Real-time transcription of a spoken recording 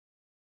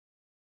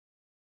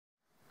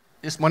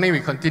This morning we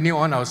continue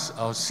on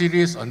our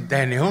series on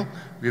Daniel.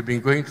 We've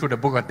been going through the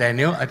book of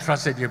Daniel. I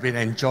trust that you've been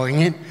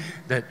enjoying it,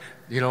 that,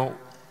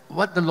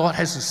 what the Lord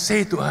has to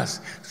say to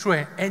us through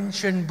an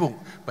ancient book,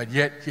 but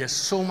yet He has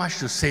so much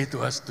to say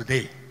to us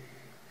today.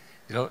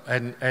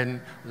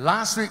 And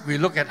last week we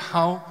looked at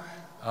how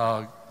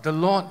the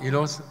Lord,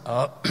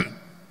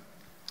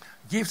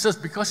 gives us,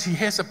 because He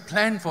has a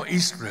plan for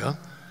Israel,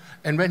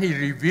 and when He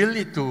revealed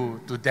it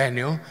to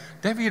Daniel,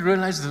 then we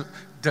realized that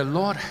the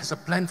Lord has a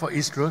plan for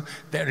Israel.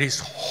 There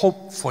is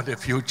hope for the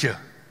future,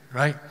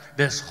 right?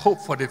 There's hope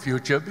for the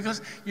future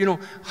because,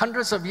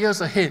 hundreds of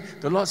years ahead,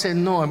 the Lord said,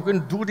 no, I'm going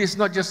to do this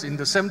not just in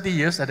the 70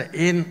 years at the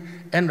end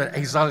of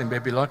exile in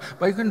Babylon,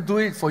 but I'm going to do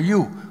it for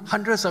you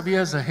hundreds of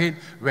years ahead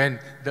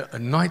when the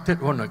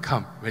anointed one will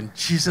come, when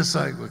Jesus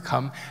will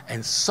come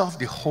and solve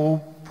the whole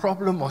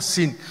problem of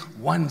sin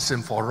once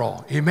and for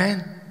all.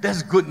 Amen?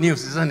 That's good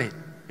news, isn't it?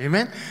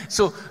 Amen?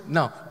 So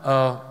now,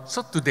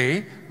 so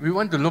today, we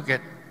want to look at,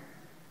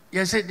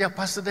 I said,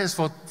 Pastor, that's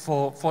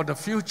for the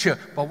future,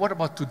 but what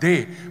about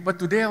today? But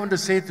today I want to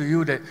say to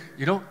you that,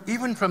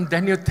 even from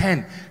Daniel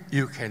 10,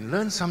 you can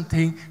learn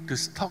something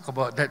to talk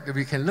about that.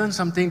 We can learn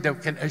something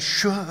that can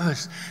assure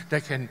us,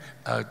 that can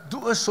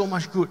do us so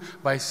much good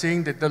by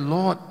saying that the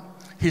Lord,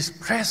 His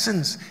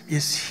presence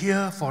is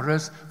here for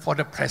us for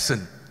the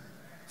present,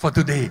 for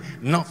today,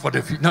 not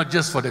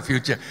just for the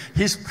future.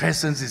 His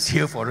presence is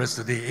here for us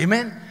today.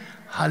 Amen?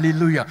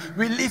 Hallelujah.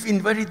 We live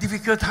in very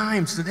difficult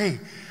times today.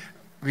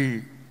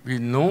 We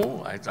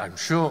know, I'm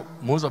sure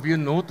most of you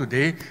know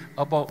today,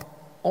 about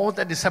all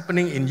that is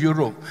happening in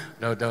Europe.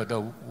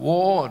 The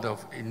war, the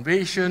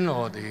invasion,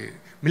 or the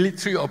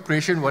military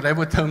operation,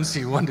 whatever terms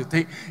you want to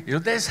take,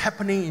 that's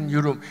happening in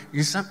Europe.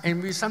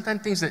 And we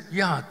sometimes think that,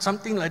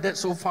 something like that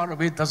so far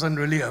away doesn't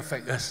really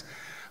affect us.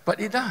 But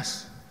it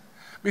does.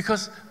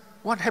 Because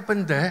what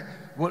happened there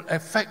will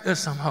affect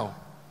us somehow.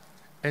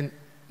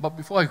 But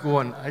before I go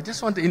on, I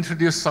just want to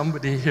introduce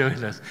somebody here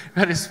with us,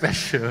 very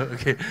special.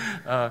 Okay.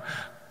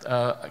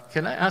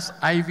 Can I ask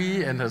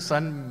Ivy and her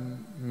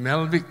son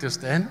Melvick to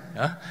stand?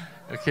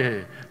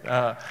 Okay.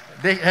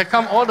 They have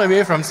come all the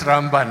way from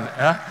Seremban.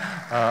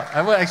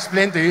 I will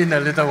explain to you in a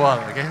little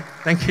while. Okay.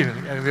 Thank you.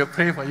 I will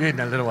pray for you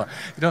in a little while.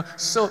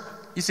 So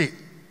you see,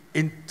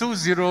 in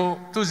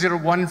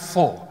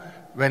 2014,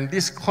 when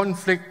this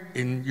conflict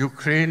in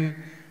Ukraine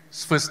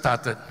first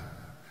started,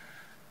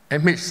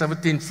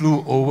 MH17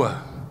 flew over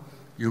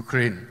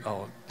Ukraine,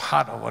 or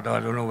part of it,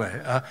 I don't know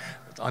where,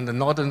 on the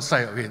northern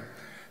side of it.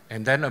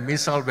 And then a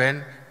missile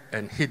went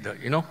and hit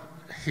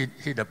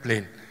the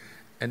plane.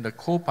 And the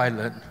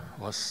co-pilot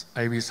was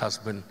Ivy's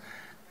husband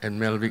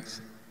and Melvick's.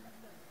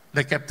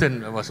 The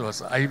captain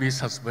was Ivy's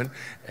husband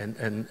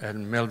and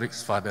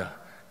Melvick's father.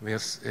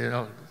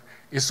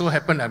 It so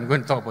happened I'm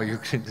going to talk about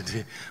Ukraine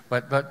today.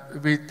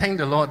 But we thank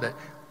the Lord that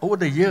over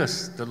the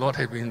years, the Lord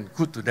has been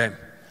good to them.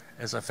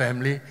 As a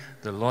family,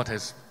 the Lord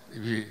has...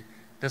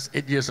 That's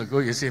 8 years ago.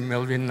 You see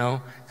Melvin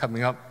now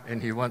coming up,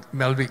 and he wants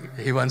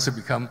to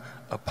become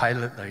a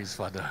pilot like his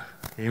father.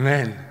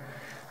 Amen.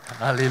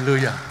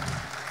 Hallelujah.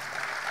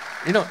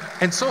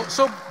 And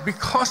so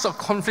because of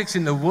conflicts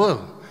in the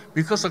world,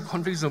 we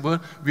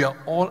are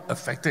all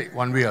affected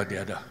one way or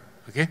the other.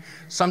 Okay?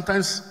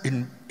 Sometimes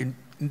in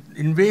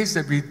ways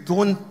that we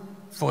don't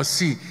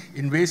foresee,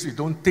 in ways we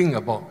don't think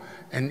about.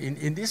 And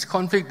in this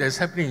conflict that's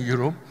happening in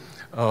Europe,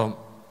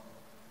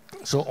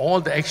 so all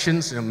the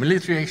actions,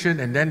 military action,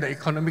 and then the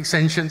economic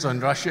sanctions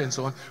on Russia and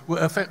so on, will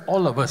affect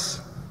all of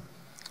us.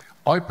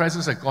 Oil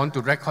prices have gone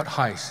to record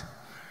highs.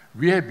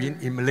 We have been,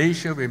 in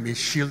Malaysia, we've been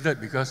shielded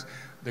because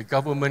the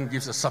government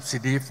gives a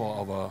subsidy for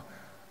our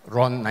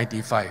RON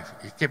 95.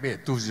 It kept it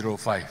at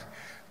 205.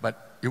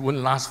 But it won't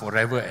last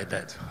forever at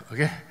that,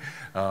 okay?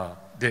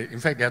 In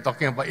fact, they're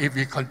talking about if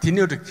we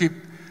continue to keep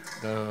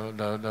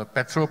the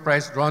petrol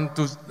price RON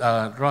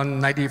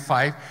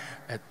 95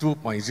 at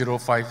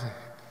 2.05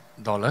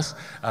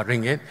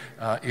 ringgit,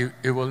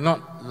 it will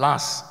not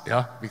last,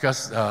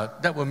 because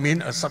that will mean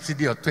a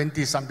subsidy of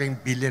 20-something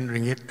billion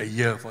ringgit a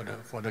year for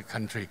the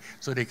country,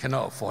 so they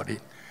cannot afford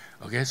it.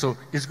 Okay, so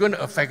it's going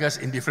to affect us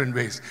in different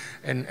ways.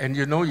 And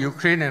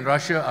Ukraine and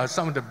Russia are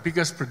some of the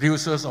biggest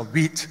producers of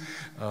wheat,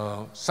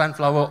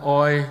 sunflower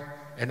oil,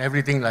 and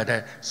everything like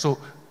that. So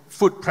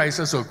food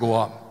prices will go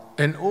up.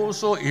 And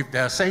also, if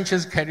there are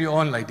sanctions carry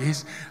on like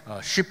this,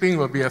 shipping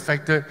will be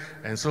affected.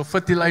 And so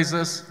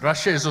fertilizers,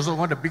 Russia is also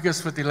one of the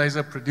biggest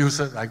fertilizer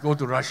producers. I go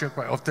to Russia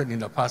quite often in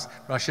the past,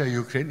 Russia,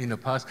 Ukraine in the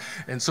past.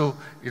 And so,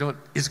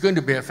 it's going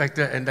to be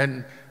affected. And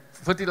then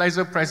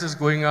fertilizer prices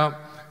going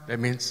up, that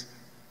means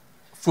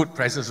food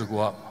prices will go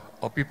up.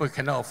 Or people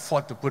cannot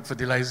afford to put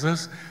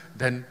fertilizers,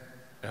 then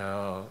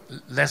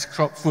less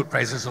crop food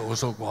prices will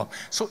also go up.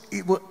 So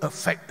it will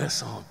affect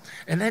us all.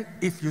 And then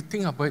if you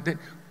think about it,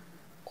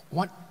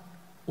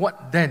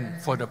 what then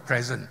for the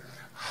present?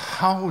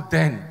 How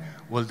then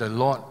will the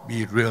Lord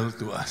be real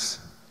to us?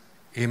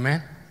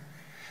 Amen?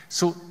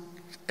 So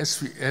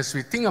as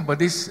we think about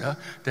this,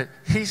 that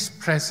His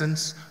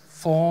presence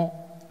for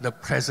the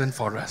present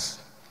for us.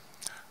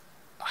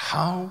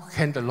 how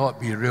can the Lord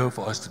be real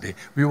for us today?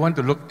 We want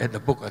to look at the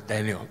book of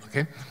Daniel,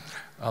 okay?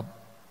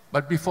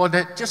 But before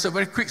that, just a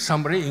very quick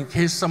summary in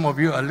case some of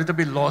you are a little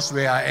bit lost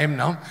where I am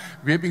now.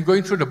 We have been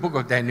going through the book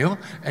of Daniel,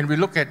 and we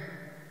look at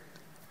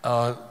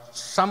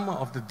some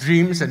of the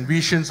dreams and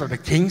visions of the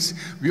kings.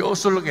 We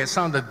also look at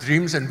some of the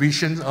dreams and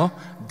visions of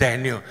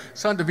Daniel.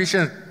 Some of the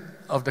visions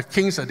of the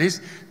kings are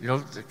this,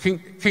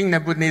 King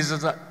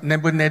Nebuchadnezzar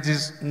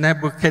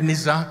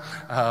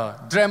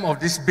dreamt of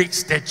this big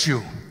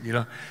statue,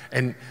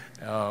 and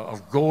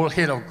of gold,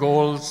 head of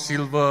gold,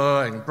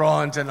 silver, and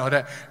bronze, and all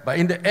that. But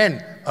in the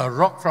end, a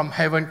rock from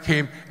heaven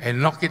came and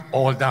knocked it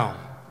all down.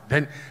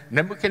 Then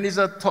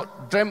Nebuchadnezzar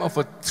dreamt of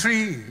a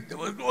tree. There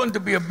was going to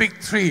be a big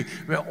tree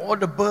where all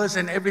the birds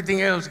and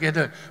everything else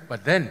gathered.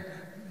 But then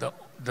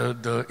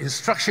the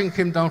instruction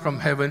came down from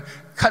heaven,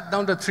 cut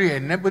down the tree,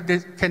 and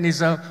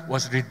Nebuchadnezzar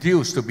was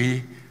reduced to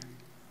be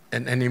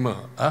an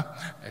animal.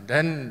 And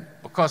then,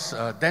 of course,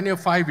 Daniel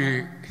 5,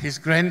 his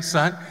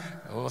grandson,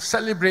 was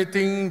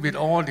celebrating with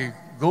all the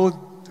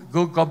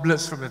gold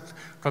goblets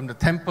from the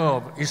temple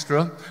of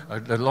Israel,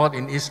 the Lord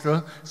in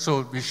Israel,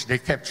 so which they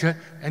captured.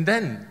 And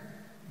then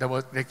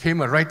there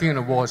came a writing on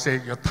the wall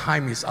saying, "Your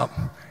time is up.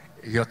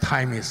 Your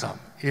time is up."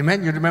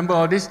 Amen? You remember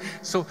all this?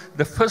 So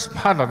the first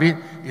part of it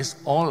is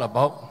all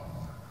about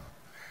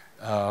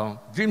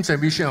dreams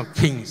and vision of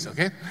kings,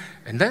 okay?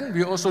 And then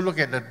we also look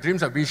at the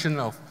dreams and vision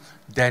of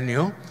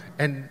Daniel,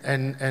 and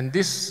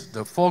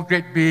the four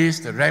great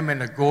beasts, the ram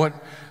and the goat.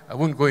 I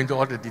won't go into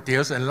all the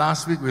details. And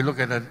last week we looked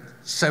at the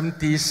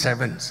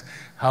 77s,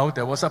 how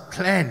there was a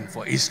plan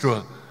for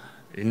Israel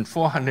in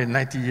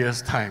 490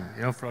 years' time,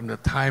 from the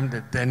time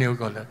that Daniel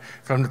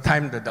from the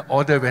time that the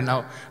order went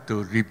out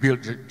to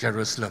rebuild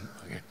Jerusalem.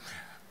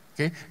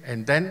 Okay?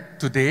 And then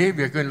today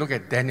we are going to look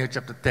at Daniel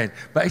chapter 10.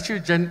 But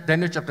actually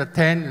Daniel chapter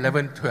 10,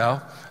 11,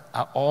 12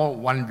 are all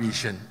one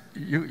vision.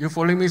 You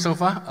following me so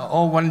far? Are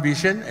all one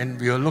vision, and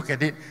we'll look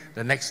at it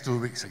the next 2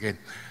 weeks again.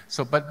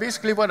 So, but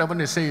basically what I want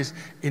to say is,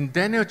 in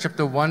Daniel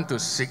chapter 1 to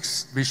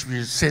 6, which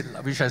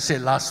I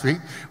said last week,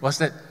 was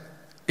that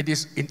it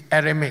is in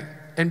Aramaic.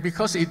 And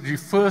because it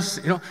refers,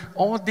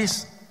 all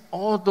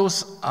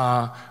those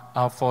are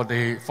for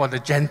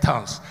the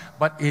Gentiles.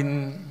 But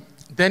in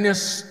Daniel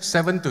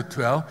 7 to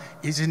 12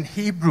 is in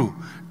Hebrew.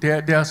 They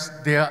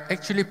are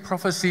actually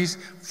prophecies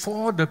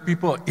for the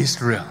people of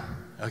Israel.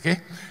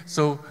 Okay?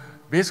 So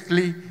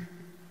basically,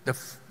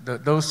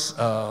 those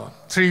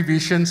three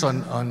visions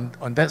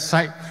on that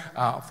side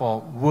are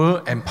for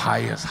world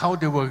empires, how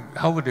they will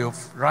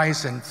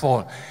rise and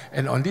fall.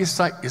 And on this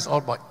side is all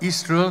about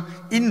Israel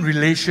in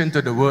relation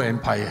to the world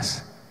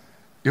empires.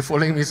 You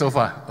following me so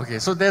far? Okay,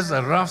 so there's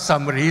a rough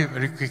summary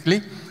very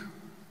quickly.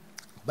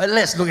 But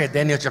let's look at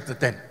Daniel chapter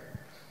 10.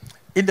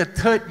 In the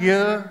 3rd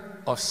year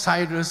of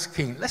Cyrus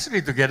king, let's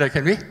read together,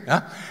 can we?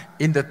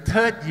 In the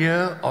 3rd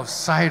year of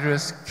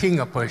Cyrus king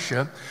of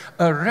Persia,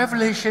 a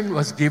revelation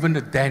was given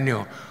to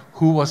Daniel,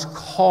 who was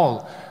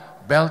called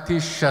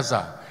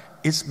Belteshazzar.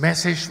 Its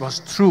message was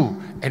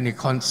true, and it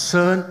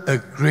concerned a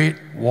great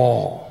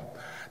war.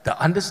 The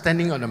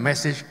understanding of the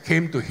message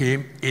came to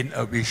him in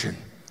a vision.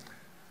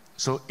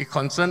 So it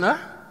concerned a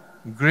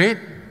great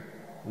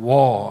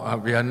war.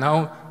 We are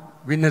now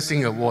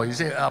witnessing a war. You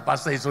say,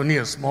 Pastor, it's only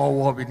a small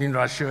war between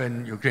Russia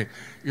and Ukraine.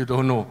 You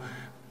don't know.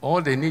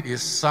 All they need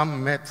is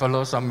some mad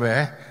fellow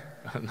somewhere,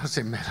 not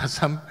say mad,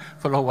 some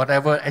fellow,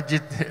 whatever,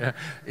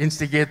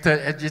 instigator,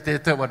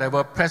 agitator,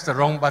 whatever, press the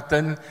wrong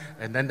button,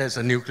 and then there's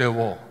a nuclear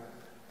war.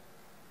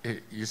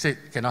 You say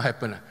it cannot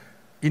happen.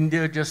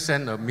 India just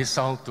sent a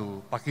missile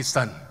to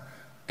Pakistan.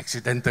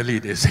 Accidentally,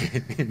 they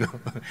say,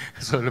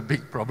 so the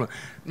big problem.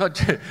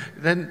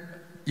 Then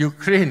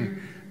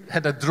Ukraine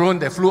had a drone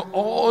that flew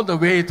all the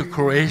way to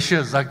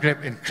Croatia,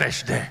 Zagreb, and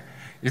crashed there.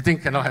 You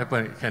think cannot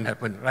happen? It can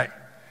happen, right?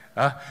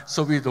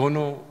 So we don't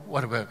know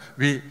whatever.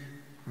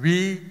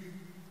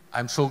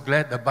 I'm so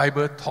glad the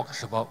Bible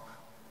talks about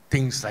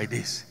things like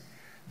this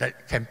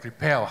that can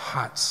prepare our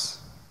hearts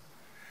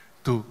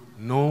to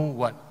know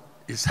what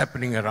is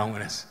happening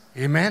around us.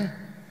 Amen?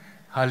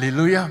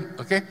 Hallelujah.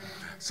 Okay?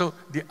 So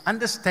the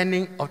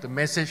understanding of the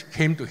message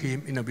came to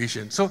him in a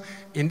vision. So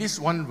in this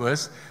one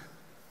verse,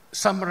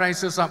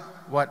 summarizes up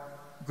what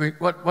we're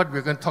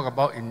going to talk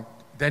about in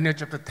Daniel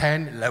chapter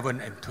 10,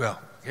 11, and 12.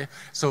 Okay?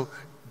 So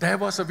there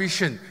was a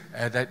vision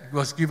that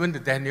was given to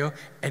Daniel,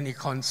 and it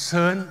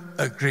concerned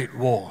a great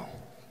war.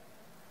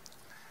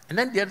 And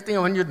then the other thing I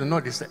want you to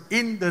note is that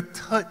in the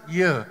 3rd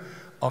year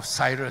of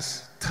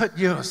Cyrus,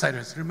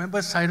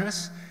 remember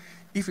Cyrus?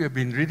 If you have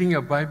been reading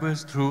your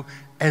Bibles through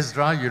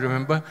Ezra, you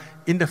remember,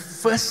 in the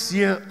 1st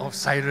year of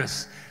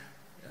Cyrus,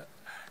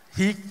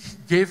 he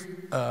gave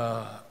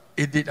a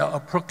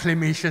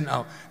proclamation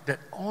out that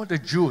all the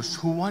Jews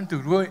who want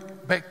to go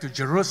back to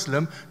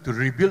Jerusalem to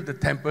rebuild the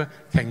temple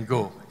can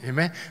go.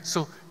 Amen?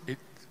 So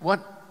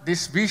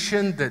this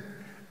vision that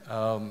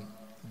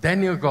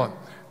Daniel got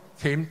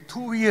came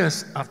 2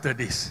 years after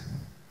this.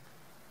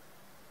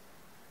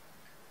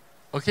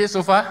 Okay,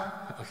 so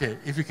far? Okay,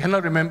 if you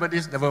cannot remember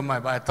this, never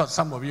mind, but I thought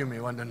some of you may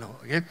want to know,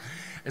 okay?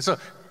 And so,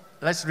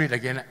 let's read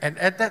again. And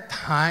at that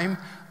time,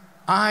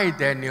 I,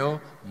 Daniel,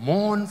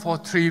 mourned for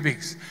 3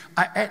 weeks.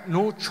 I ate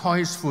no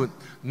choice food,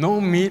 no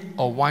meat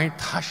or wine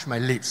touched my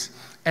lips,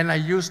 and I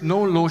used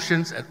no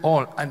lotions at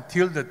all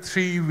until the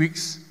 3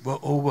 weeks were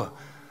over.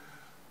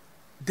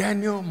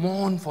 Daniel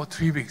mourned for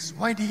 3 weeks.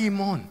 Why did he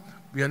mourn?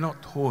 We are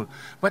not told.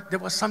 But there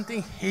was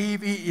something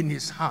heavy in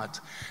his heart.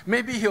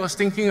 Maybe he was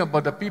thinking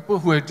about the people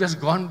who had just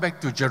gone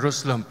back to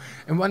Jerusalem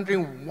and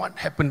wondering what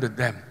happened to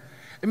them.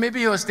 And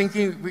maybe he was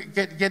thinking,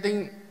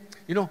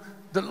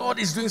 the Lord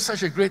is doing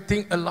such a great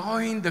thing,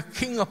 allowing the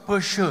king of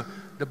Persia,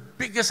 the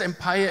biggest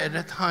empire at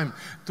that time,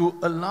 to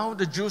allow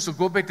the Jews to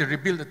go back to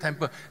rebuild the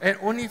temple. And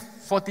only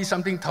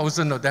 40-something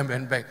thousand of them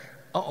went back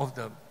out of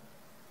the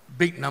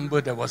big number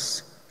that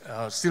was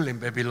still in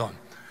Babylon.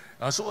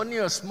 So only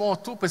a small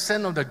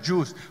 2% of the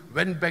Jews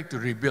went back to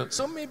rebuild.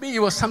 So maybe it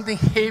was something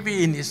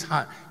heavy in his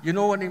heart. You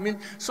know what I mean?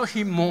 So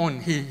he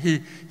mourned.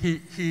 He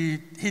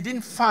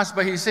didn't fast,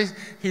 but he says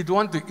he don't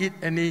want to eat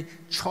any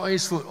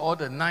choice food or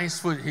the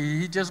nice food.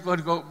 He just got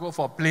to go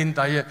for a plain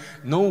diet.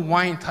 No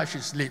wine touched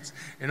his lips,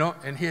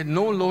 and he had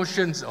no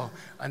lotions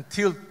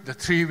until the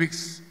 3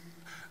 weeks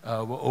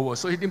were over.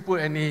 So he didn't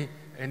put any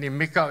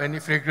makeup, any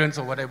fragrance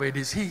or whatever it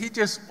is. He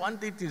just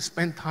wanted to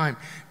spend time.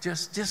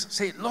 Just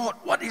say, Lord,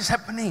 what is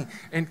happening?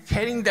 And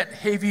carrying that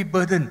heavy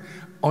burden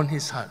on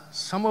his heart.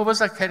 Some of us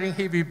are carrying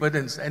heavy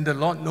burdens and the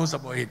Lord knows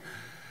about it.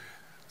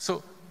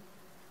 So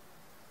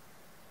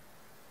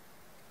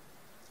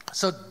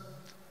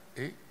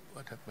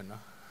what happened?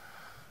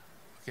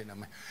 Okay, never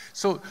mind.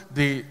 So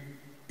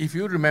if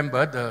you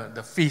remember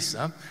the feast,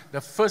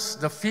 the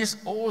feast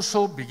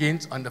also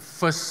begins on the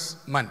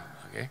first month.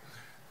 Okay.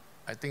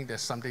 I think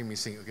there's something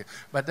missing. Okay,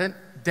 but then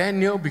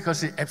Daniel,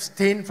 because he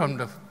abstained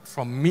from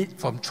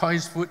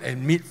choice food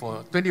and meat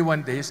for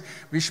 21 days,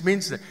 which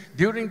means that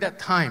during that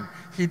time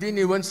he didn't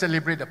even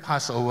celebrate the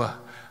Passover,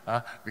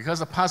 because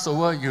the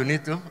Passover you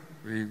need to.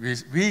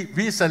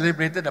 We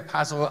celebrated the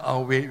Passover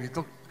our way.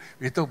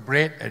 We took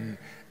bread and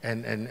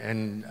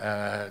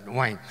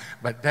wine,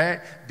 but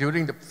there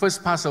during the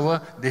first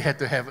Passover they had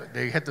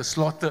to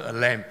slaughter a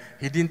lamb.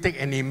 He didn't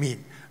take any meat,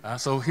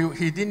 so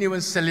he didn't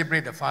even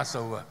celebrate the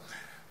Passover.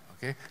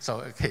 Okay,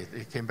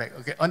 he came back.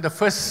 Okay, on the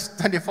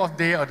 24th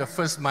day of the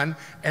first month,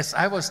 as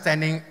I was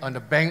standing on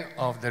the bank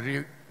of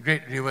the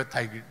great river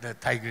the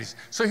Tigris.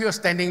 So he was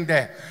standing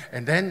there,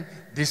 and then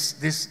this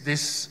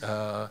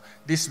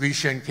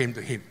vision came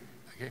to him.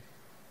 Okay,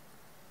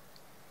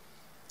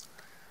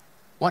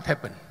 what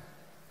happened?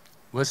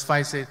 Verse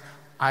 5 says,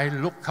 I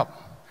looked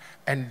up,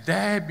 and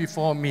there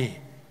before me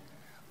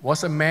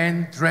was a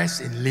man dressed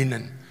in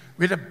linen,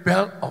 with a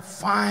belt of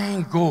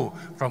fine gold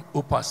from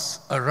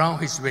Upas around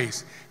his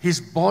waist. His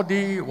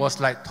body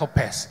was like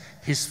topaz,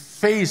 his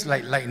face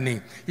like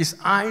lightning, his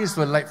eyes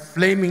were like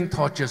flaming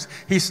torches,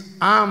 his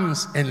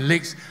arms and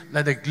legs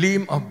like the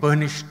gleam of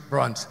burnished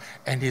bronze,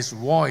 and his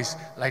voice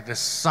like the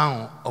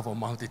sound of a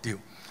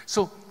multitude.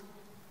 So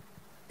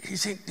he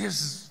said,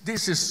 this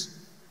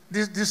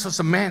was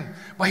a man,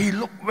 but he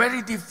looked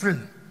very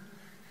different.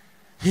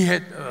 He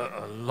had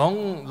a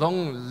long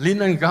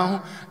linen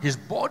gown. His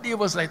body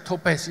was like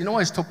topaz. You know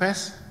what is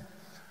topaz?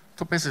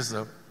 Topaz is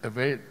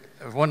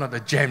one of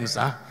the gems.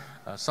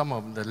 Some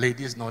of the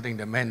ladies nodding,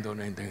 the men don't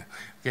know anything.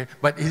 Okay?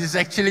 But it is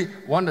actually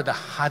one of the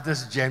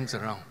hardest gems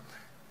around,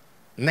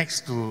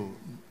 next to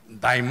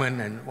diamond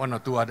and one or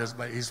two others.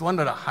 But it's one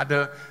of the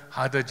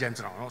harder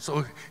gems around. So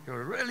he had a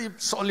really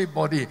solid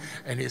body,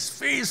 and his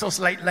face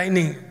was like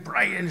lightning,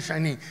 bright and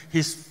shining.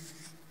 His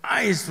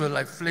eyes were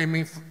like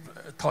flaming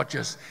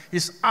torches,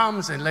 his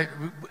arms and like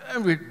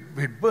with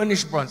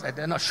burnished bronze. I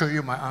dare not show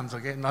you my arms,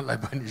 okay? Not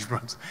like burnished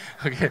bronze,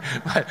 okay?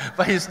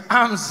 But his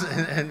arms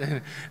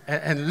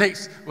and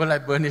legs were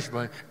like burnished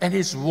bronze, and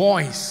his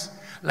voice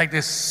like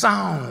the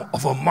sound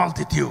of a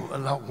multitude, a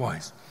loud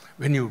voice.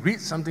 When you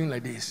read something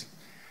like this,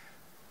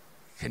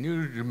 can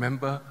you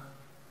remember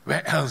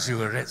where else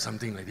you read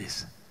something like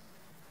this?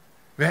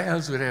 Where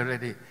else would I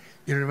read it?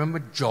 You remember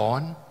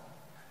John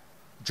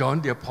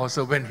the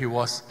Apostle, when he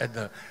was at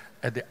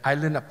the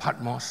island of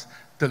Patmos,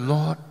 the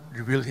Lord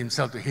revealed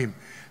himself to him.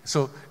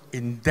 So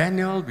in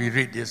Daniel, we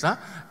read this,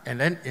 and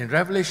then in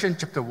Revelation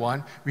chapter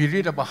 1, we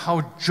read about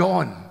how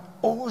John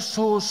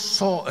also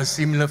saw a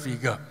similar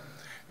figure.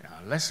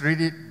 Let's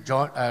read it,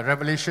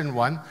 Revelation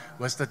 1,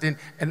 verse 13.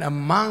 And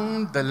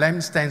among the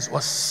lampstands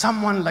was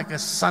someone like a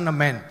son of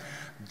man,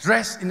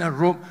 dressed in a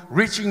robe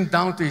reaching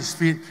down to his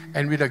feet,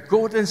 and with a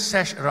golden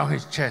sash around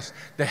his chest.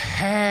 The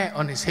hair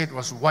on his head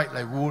was white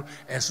like wool,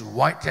 as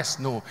white as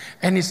snow,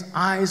 and his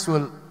eyes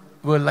were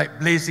like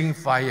blazing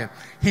fire.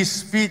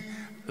 His feet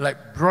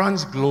like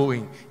bronze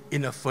glowing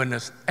in a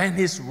furnace, and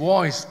his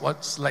voice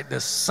was like the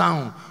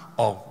sound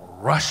of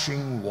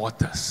rushing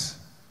waters.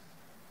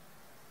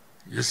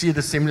 You see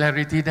the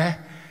similarity there?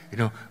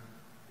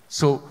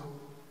 So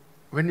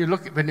when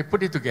you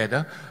put it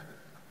together,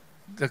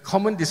 the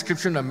common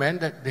description of man,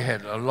 that they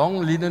had a long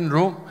linen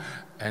robe,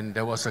 and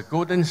there was a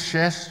golden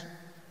sash,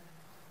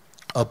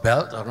 a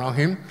belt around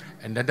him,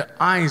 and then the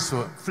eyes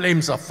were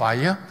flames of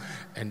fire,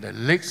 and the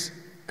legs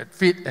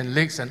feet and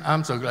legs and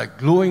arms were like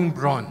glowing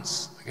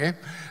bronze. Okay,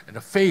 and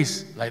the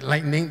face like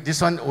lightning.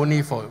 This one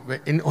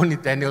only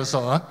Daniel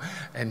saw,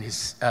 and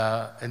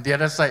and the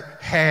other side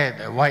hair,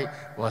 the white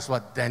was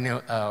what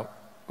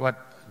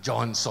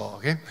John saw.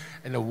 Okay,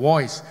 and the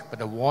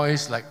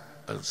voice like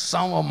a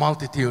sound of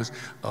multitudes,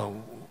 a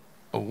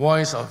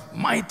voice of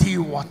mighty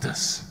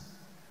waters.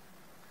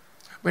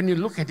 When you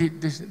look at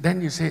it,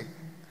 then you say,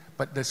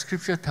 but the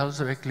scripture tells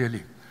very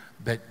clearly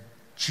that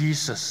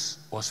Jesus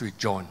was with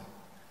John.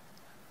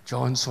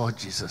 John saw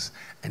Jesus,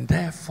 and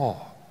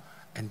therefore,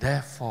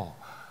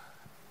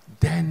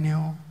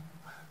 Daniel,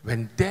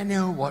 when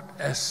Daniel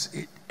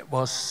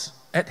was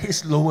at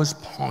his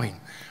lowest point,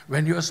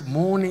 when he was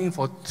mourning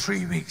for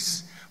 3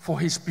 weeks for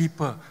his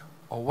people,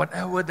 or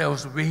whatever that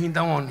was weighing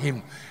down on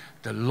him,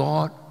 the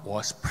Lord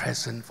was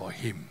present for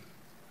him.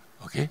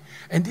 Okay?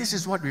 And this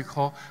is what we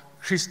call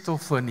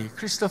Christophany.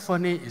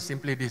 Christophany is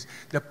simply this,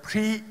 the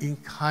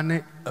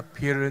pre-incarnate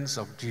appearance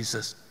of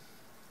Jesus.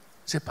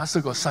 Say,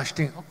 Pastor, got such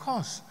thing? Of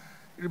course.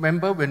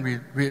 Remember when we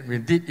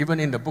did, even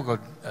in the book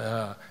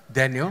of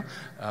Daniel,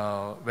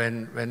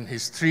 when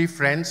his 3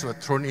 friends were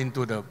thrown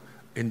into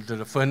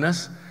the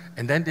furnace,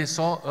 and then they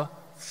saw a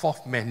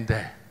 4th man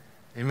there.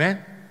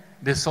 Amen?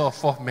 They saw a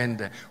 4th man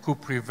there who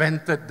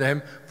prevented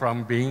them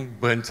from being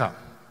burnt up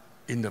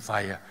in the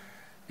fire.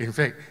 In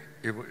fact,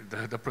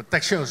 the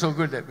protection was so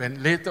good that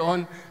when later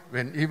on,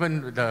 when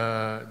even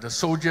the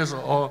soldiers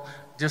were all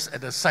just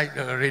at the side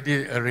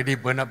already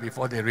burned up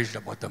before they reached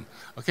the bottom.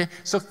 Okay,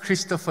 so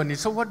Christophany.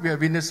 So what we are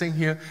witnessing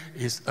here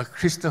is a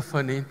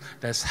Christophany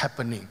that's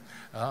happening.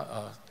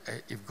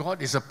 If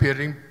God is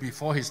appearing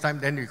before his time,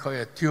 then we call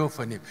it a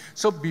theophany.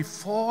 So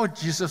before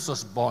Jesus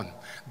was born,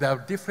 there are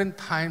different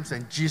times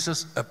when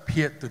Jesus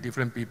appeared to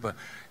different people.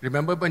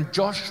 Remember when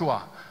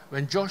Joshua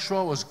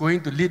was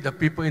going to lead the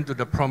people into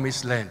the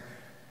promised land,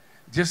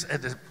 just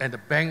at the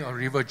bank of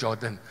River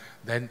Jordan,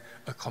 then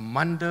a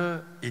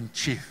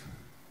commander-in-chief,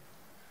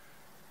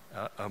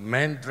 a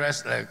man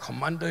dressed like a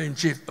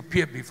commander-in-chief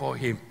appeared before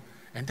him.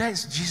 And that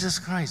is Jesus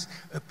Christ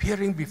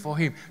appearing before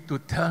him to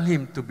tell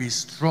him to be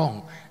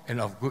strong and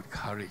of good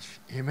courage.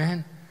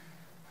 Amen?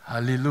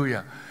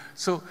 Hallelujah.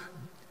 So,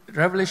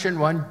 Revelation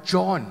 1,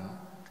 John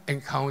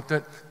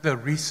encountered the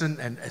risen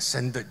and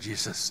ascended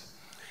Jesus.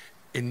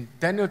 In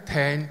Daniel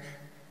 10,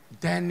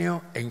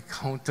 Daniel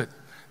encountered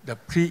the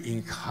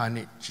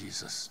pre-incarnate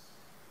Jesus.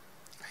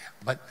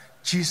 But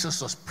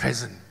Jesus was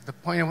present. The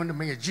point I want to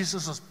make is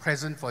Jesus was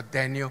present for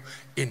Daniel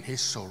in his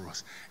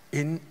sorrows.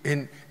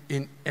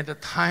 At a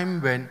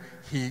time when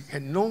he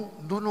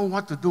don't know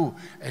what to do,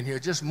 and he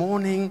was just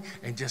mourning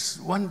and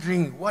just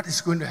wondering what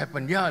is going to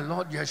happen. Yeah,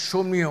 Lord, you have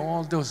shown me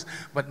all those,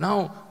 but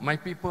now my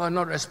people are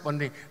not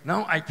responding.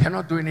 Now I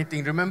cannot do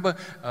anything. Remember,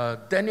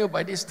 Daniel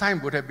by this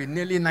time would have been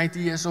nearly 90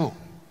 years old.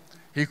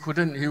 He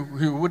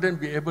wouldn't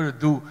be able to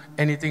do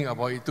anything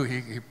about it too.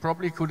 He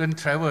probably couldn't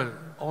travel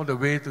all the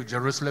way to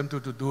Jerusalem to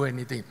do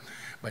anything.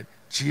 But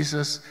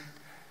Jesus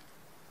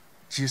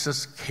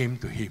came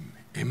to him.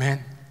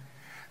 Amen.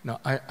 Now,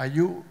 are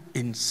you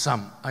in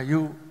some? Are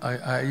you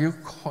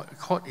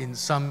caught in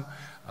some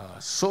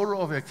sorrow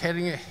of your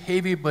carrying a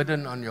heavy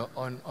burden on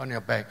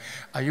your back?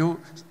 Are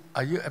you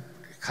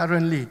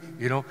currently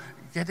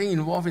getting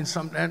involved in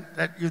something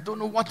that you don't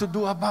know what to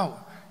do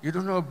about? You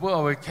don't know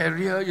about your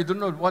career. You don't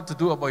know what to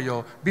do about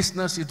your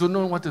business. You don't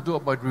know what to do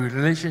about your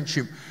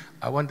relationship.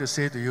 I want to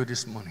say to you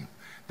this morning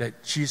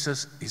that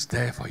Jesus is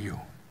there for you.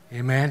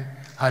 Amen.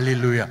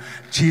 Hallelujah.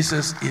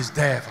 Jesus is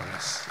there for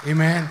us.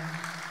 Amen.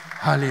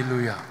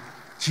 Hallelujah.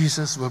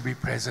 Jesus will be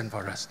present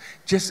for us,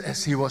 just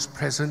as he was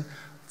present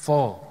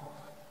for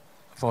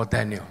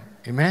Daniel.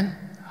 Amen.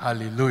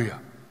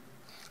 Hallelujah.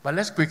 But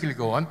let's quickly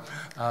go on.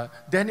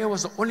 Daniel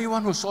was the only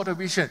one who saw the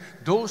vision.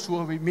 Those who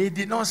were with me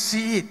did not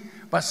see it,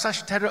 but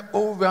such terror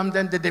overwhelmed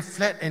them that they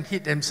fled and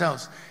hid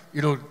themselves.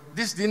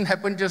 This didn't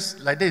happen just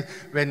like this.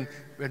 When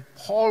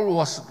Paul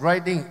was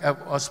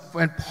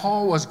when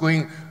Paul was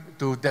going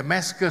to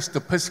Damascus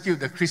to persecute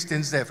the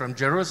Christians there, from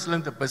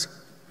Jerusalem to persecute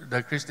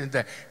the Christians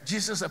there,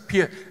 Jesus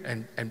appeared,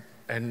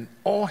 and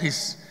all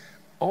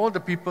the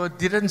people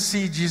didn't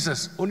see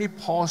Jesus. Only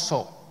Paul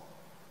saw.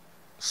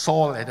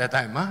 Saul at that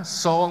time,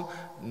 Saul,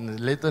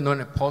 later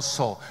known as Paul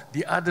Saul.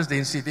 The others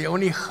didn't see, they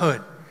only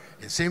heard.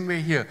 The same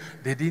way here,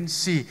 they didn't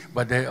see,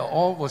 but they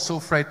all were so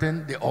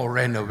frightened, they all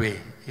ran away.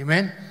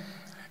 Amen?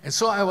 And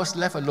so I was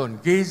left alone,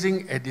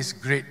 gazing at this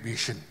great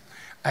vision.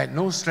 I had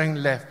no strength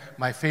left,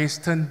 my face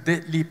turned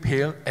deadly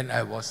pale, and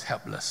I was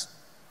helpless.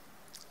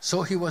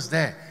 So he was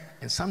there,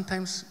 and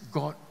sometimes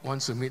God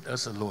wants to meet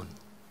us alone.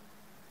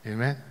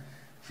 Amen?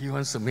 He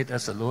wants to meet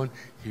us alone,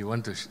 he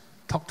wants to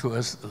talk to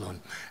us alone.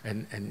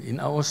 And in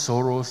our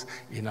sorrows,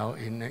 in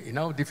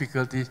our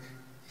difficulties,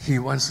 he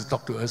wants to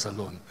talk to us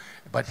alone.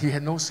 But he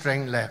had no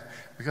strength left,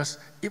 because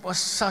it was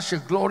such a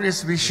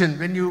glorious vision.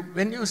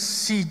 When you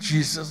see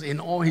Jesus in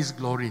all his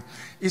glory,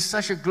 it's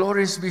such a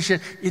glorious vision.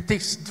 It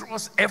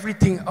draws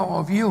everything out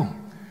of you.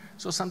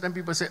 So sometimes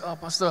people say, oh,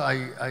 Pastor,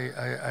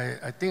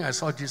 I think I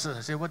saw Jesus.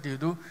 I say, what do you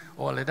do?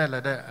 Oh, like that,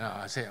 like that.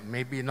 I say,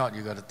 maybe not.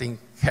 You got to think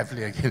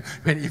carefully again.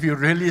 When if you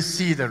really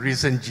see the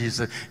risen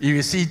Jesus, if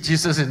you see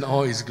Jesus in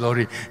all his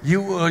glory,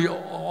 you will,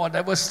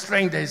 whatever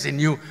strength that is in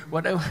you,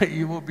 whatever,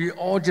 you will be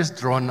all just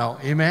drawn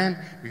out. Amen?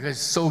 Because it's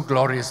so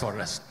glorious for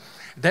us.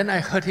 Then I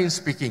heard him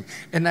speaking,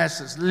 and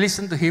as I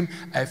listened to him,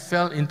 I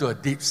fell into a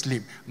deep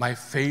sleep, my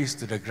face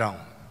to the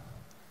ground.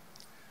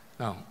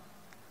 Now,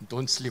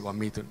 don't sleep on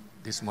me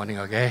this morning,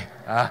 okay?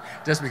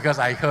 Just because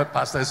I heard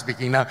Pastor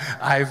speaking now,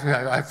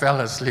 I fell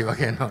asleep.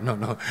 Okay, no.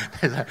 Not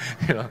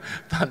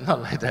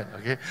like that,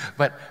 okay?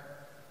 But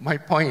my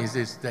point is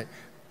this, that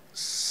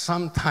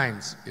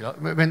sometimes,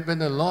 when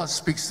the Lord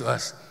speaks to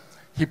us,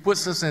 he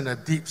puts us in a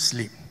deep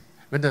sleep.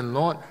 When the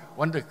Lord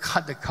wanted to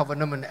cut the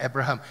covenant with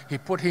Abraham, he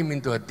put him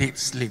into a deep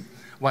sleep.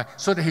 Why?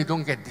 So that he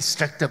don't get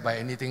distracted by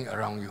anything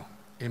around you.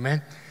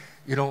 Amen?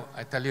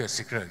 I tell you a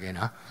secret again,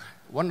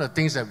 One of the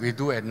things that we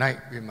do at night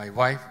with my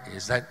wife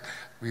is that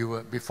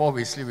before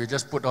we sleep, we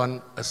just put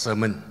on a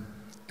sermon,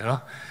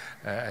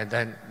 and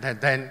then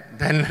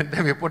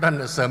we put on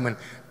the sermon.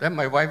 Then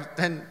my wife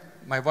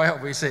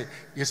always say,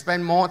 you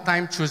spend more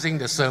time choosing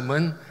the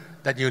sermon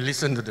than you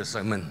listen to the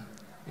sermon.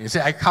 You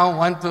say, I count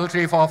 1, 2,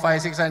 3, 4,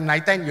 5, 6, 7,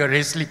 9, 10, you're already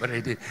asleep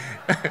already.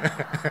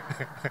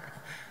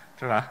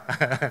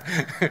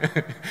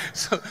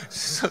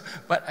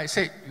 But I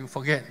say, you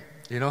forget,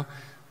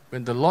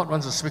 when the Lord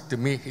wants to speak to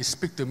me, he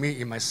speaks to me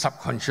in my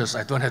subconscious.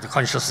 I don't have to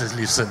consciously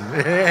listen.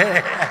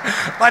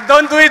 But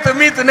don't do it to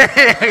me today.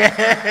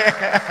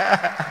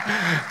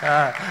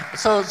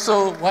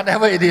 So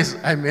whatever it is,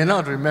 I may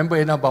not remember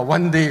it now, but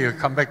one day it'll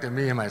come back to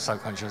me in my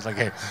subconscious.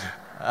 Okay.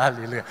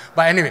 Hallelujah.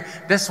 But anyway,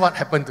 that's what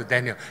happened to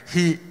Daniel.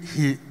 He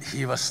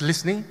was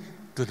listening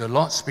to the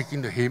Lord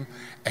speaking to him,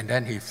 and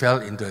then he fell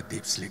into a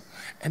deep sleep.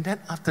 And then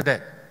after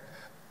that,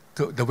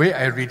 the way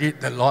I read it,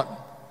 the Lord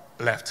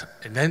left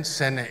and then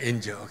sent an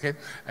angel, okay?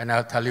 And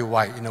I'll tell you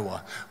why in a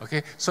while,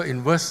 okay? So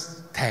in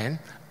verse 10,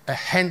 a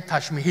hand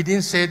touched me. He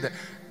didn't say that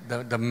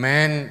the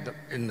man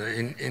in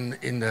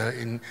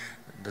the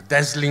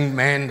dazzling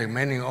man, the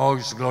man in all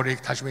his glory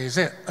touched me. He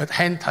said, a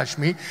hand touched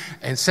me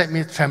and set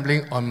me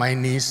trembling on my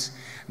knees,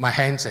 my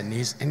hands and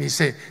knees. And he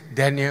said,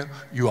 Daniel,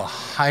 you are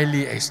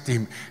highly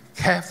esteemed.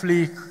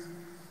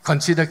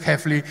 Consider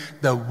carefully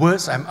the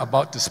words I'm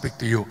about to speak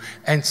to you.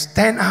 And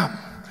stand up,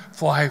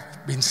 for I've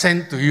been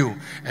sent to you.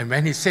 And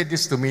when he said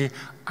this to me,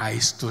 I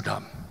stood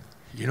up.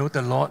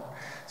 The Lord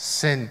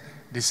sent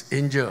this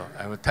angel.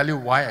 I will tell you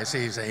why I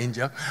say he's an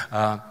angel.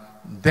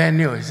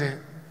 Daniel, he said,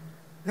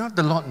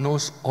 the Lord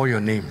knows all your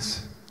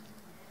names.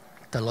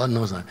 The Lord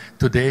knows that.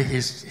 Today,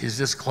 he's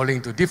just calling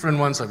to different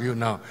ones of you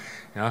now.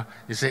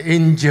 He says,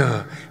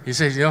 angel. He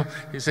says,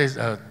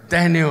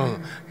 Daniel.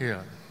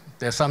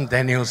 There's some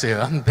Daniels here.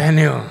 I'm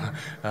Daniel.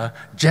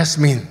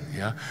 Jasmine.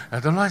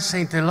 The Lord is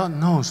saying, the Lord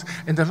knows.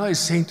 And the Lord is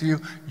saying to you,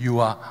 you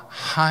are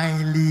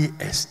highly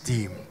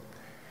esteemed.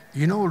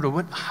 You know what the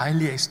word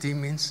highly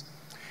esteemed means?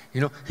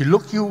 He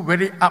looked you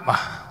very up,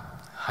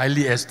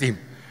 highly esteemed.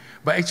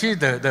 But actually,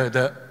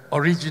 the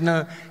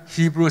original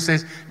Hebrew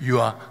says,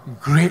 you are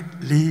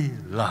greatly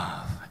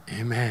loved.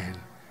 Amen.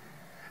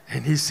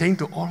 And he's saying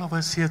to all of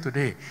us here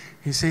today,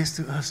 he says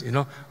to us,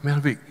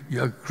 Melvick,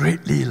 you are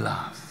greatly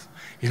loved.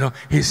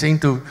 He's saying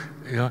to,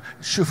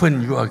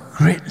 Shufan, you are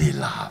greatly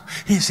loved.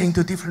 He's saying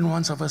to different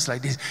ones of us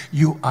like this,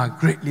 you are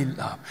greatly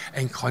loved.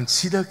 And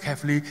consider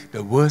carefully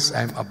the words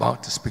I'm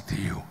about to speak to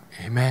you.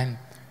 Amen.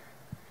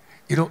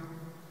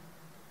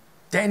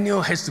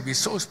 Daniel has to be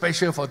so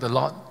special for the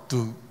Lord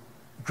to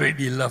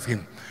greatly love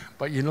him.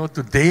 But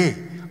today,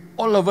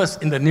 all of us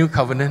in the new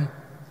covenant,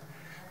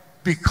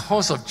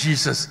 because of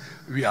Jesus,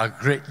 we are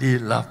greatly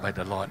loved by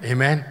the Lord.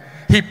 Amen.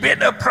 He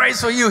paid a price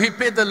for you. He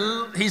paid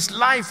his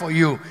life for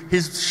you. He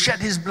shed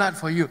his blood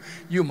for you.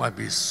 You must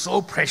be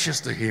so precious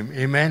to him.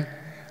 Amen.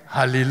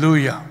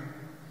 Hallelujah.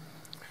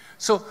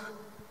 So,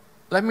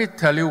 let me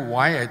tell you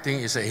why I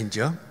think it's an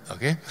angel.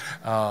 Okay.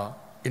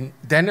 In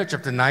Daniel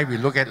chapter 9, we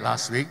looked at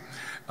last week,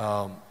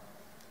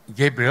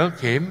 Gabriel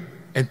came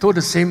and told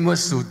the same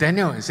words to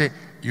Daniel and said,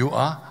 you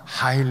are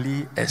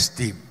highly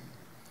esteemed.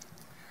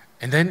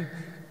 And then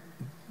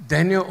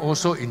Gabriel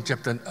also in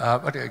chapter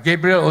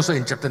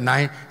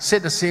 9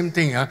 said the same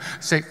thing.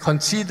 Said,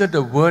 consider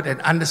the word and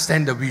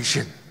understand the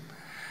vision.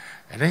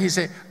 And then he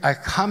said, I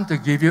come to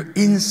give you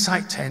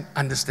insight and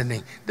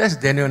understanding. That's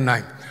Daniel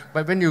 9.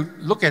 But when you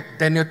look at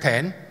Daniel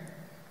 10,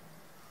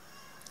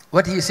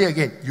 what did he say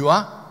again? You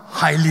are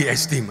highly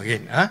esteemed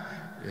again.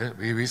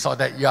 We saw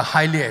that you are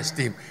highly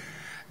esteemed.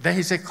 Then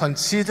he said,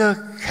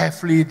 consider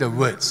carefully the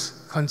words.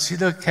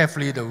 Consider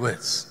carefully the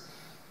words.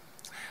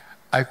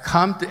 I've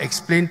come to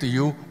explain to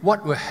you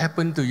what will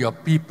happen to your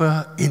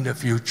people in the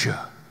future.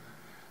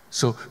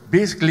 So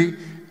basically,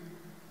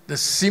 the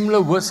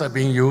similar words are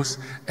being used,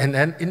 and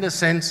then in the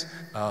sense,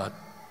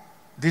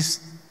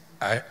 this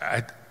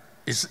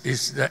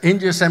is the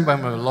angel sent by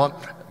the Lord.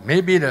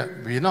 Maybe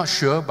we're not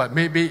sure, but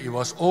maybe it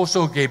was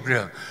also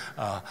Gabriel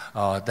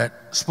that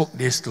spoke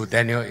this to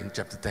Daniel in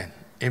chapter 10.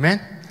 Amen?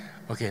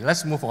 Okay,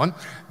 let's move on.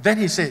 Then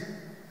he said,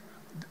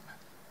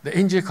 The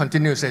angel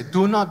continued to say,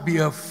 do not be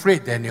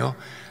afraid, Daniel.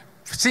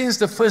 Since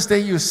the first day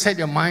you set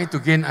your mind to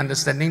gain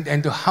understanding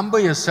and to humble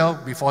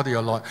yourself before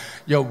your Lord,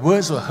 your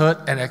words were heard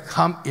and I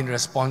come in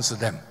response to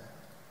them.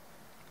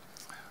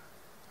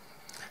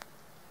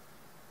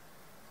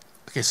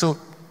 Okay, so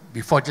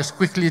before, just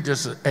quickly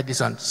just add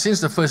this on. Since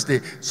the first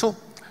day, so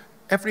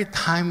every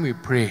time we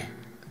pray,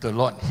 the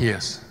Lord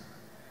hears.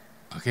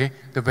 Okay,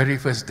 the very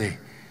first day.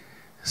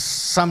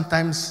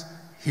 Sometimes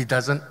He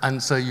doesn't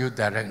answer you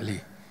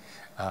directly.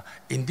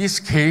 In this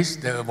case,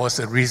 there was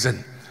a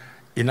reason.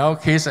 In our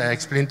case, I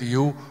explained to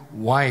you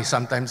why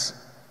sometimes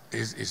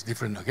is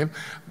different, okay?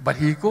 But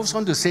he goes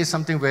on to say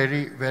something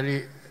very,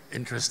 very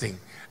interesting,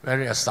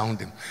 very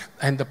astounding.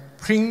 And the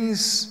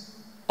prince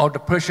of the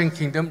Persian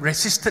kingdom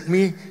resisted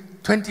me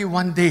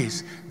 21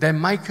 days. Then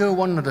Michael,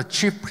 one of the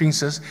chief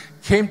princes,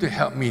 came to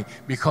help me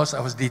because I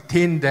was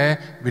detained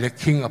there with the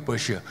king of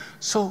Persia.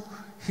 So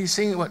he's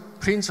saying, what,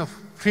 prince of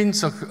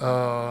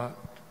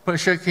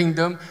Persia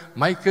kingdom,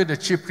 Michael, the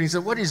chief prince,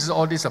 what is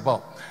all this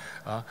about?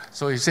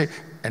 So he said,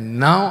 and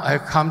now I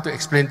have come to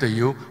explain to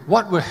you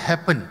what will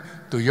happen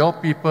to your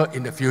people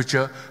in the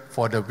future,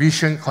 for the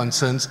vision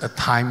concerns a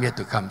time yet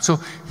to come. So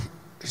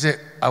he said,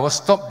 I was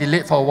stopped,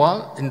 delayed for a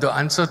while in the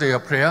answer to your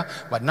prayer,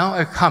 but now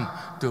I come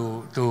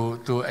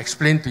to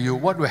explain to you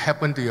what will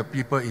happen to your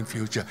people in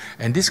future.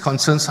 And this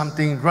concerns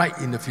something right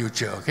in the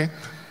future, okay?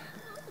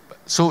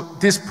 So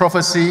this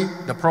prophecy,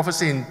 the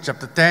prophecy in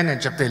chapter 10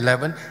 and chapter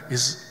 11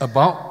 is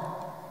about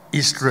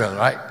Israel,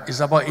 right? It's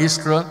about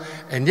Israel,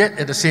 and yet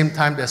at the same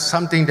time, there's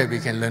something that we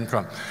can learn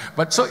from.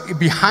 But so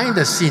behind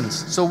the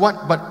scenes, so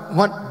what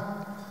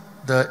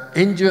the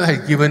angel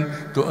had given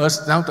to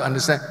us now to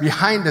understand,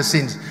 behind the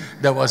scenes,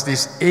 there was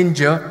this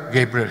angel,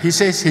 Gabriel. He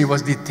says he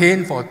was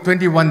detained for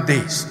 21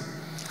 days.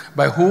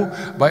 By who?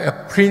 By a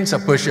prince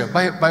of Persia,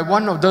 by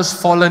one of those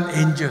fallen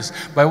angels,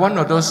 by one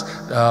of those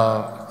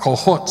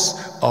cohorts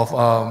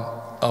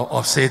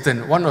of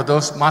Satan, one of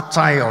those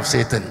magi of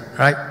Satan,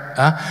 right?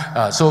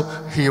 So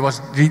he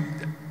was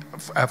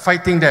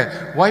fighting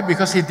there. Why?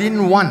 Because he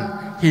didn't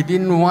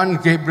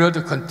want Gabriel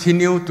to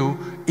continue to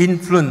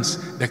influence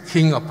the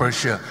king of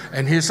Persia,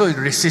 and he's so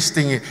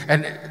resisting it.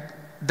 And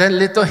then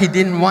later he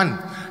didn't want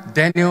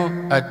Daniel,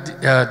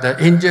 the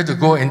angel, to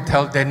go and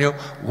tell Daniel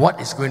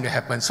what is going to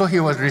happen. So he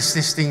was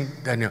resisting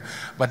Daniel.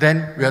 But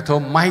then we are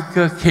told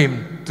Michael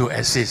came to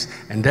assist,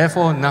 and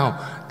therefore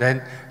now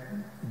then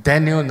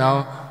Daniel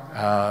now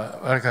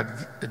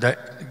the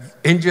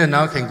angel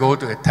now can go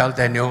to tell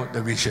Daniel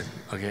the vision.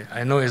 Okay,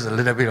 I know it's a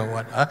little bit of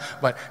what,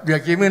 but we are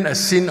given a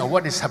scene of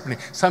what is happening.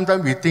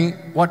 Sometimes we think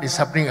what is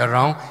happening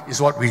around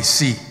is what we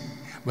see,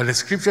 but the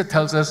scripture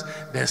tells us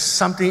there's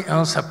something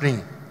else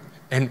happening.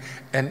 And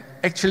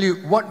actually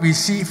what we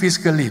see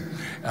physically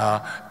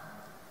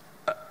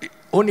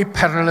only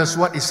parallels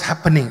what is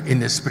happening in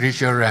the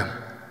spiritual realm.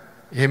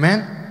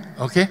 Amen?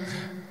 Okay?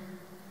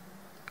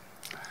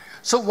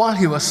 So while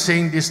he was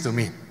saying this to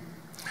me,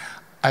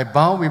 I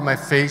bowed with my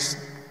face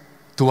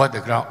toward the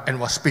ground and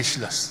was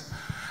speechless.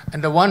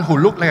 And the one who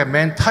looked like a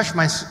man touched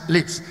my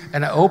lips,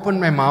 and I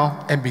opened my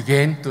mouth and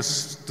began to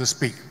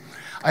speak.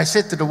 I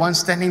said to the one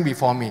standing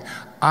before me,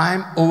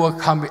 I'm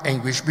overcome with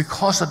anguish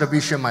because of the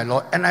vision, my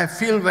Lord, and I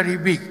feel very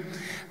weak.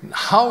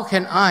 How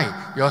can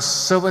I, your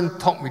servant,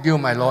 talk with you,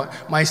 my Lord?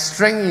 My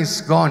strength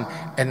is gone,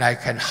 and I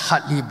can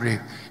hardly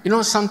breathe. You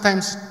know,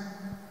 sometimes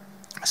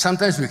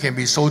we can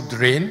be so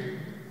drained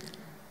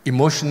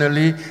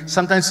emotionally.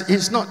 Sometimes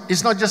it's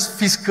not just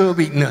physical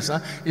weakness.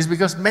 It's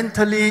because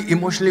mentally,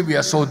 emotionally, we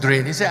are so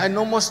drained. He said, I have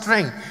no more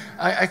strength.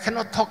 I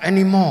cannot talk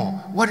anymore.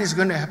 What is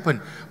going to happen?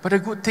 But the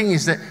good thing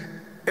is that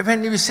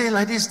when we say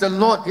like this, the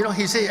Lord, you know,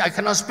 he said, I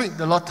cannot speak.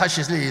 The Lord touched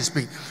his lips, he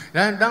speak.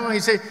 Then he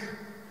said,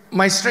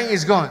 my strength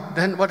is gone.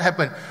 Then what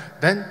happened?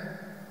 Then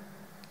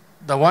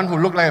the one who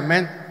looked like a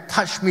man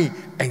touched me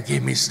and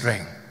gave me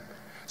strength.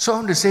 So I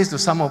want to say to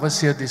some of us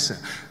here this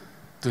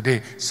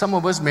today, some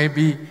of us may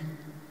be,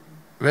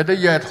 whether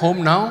you're at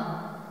home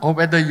now or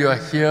whether you are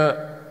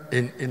here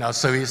in our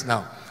service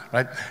now,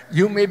 right?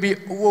 You may be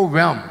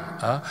overwhelmed,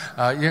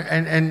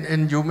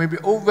 and you may be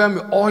overwhelmed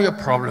with all your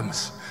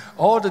problems,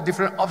 all the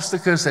different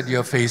obstacles that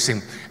you're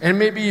facing. And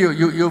maybe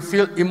you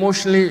feel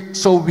emotionally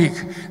so weak.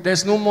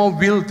 There's no more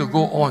will to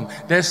go on.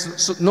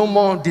 There's no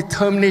more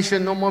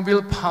determination, no more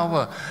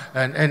willpower.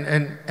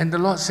 And the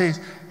Lord says,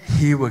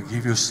 He will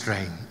give you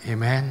strength.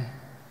 Amen.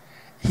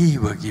 He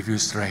will give you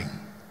strength.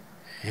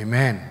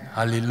 Amen.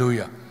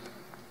 Hallelujah.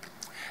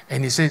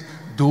 And He says,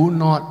 do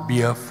not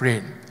be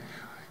afraid.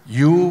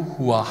 You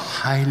who are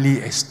highly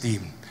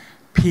esteemed,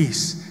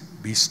 peace,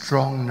 be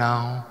strong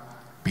now,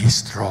 be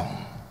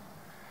strong.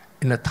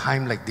 In a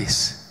time like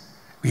this,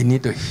 we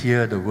need to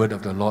hear the word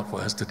of the Lord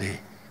for us today.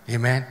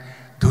 Amen.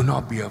 Do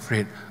not be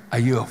afraid. Are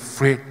you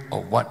afraid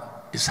of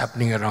what is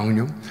happening around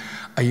you?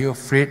 Are you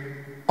afraid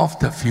of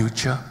the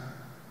future?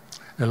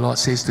 The Lord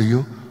says to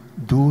you,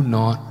 do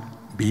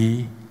not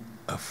be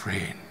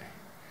afraid.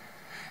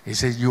 He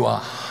says, you are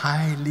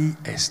highly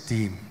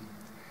esteemed.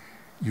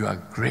 You are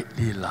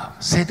greatly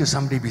loved. Say to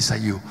somebody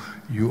beside you,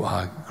 you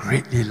are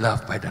greatly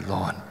loved by the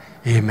Lord.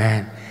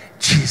 Amen.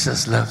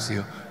 Jesus loves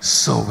you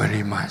so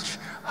very much.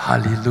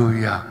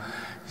 Hallelujah.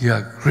 You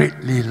are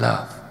greatly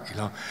loved.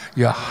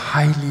 You are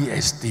highly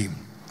esteemed.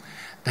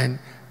 Then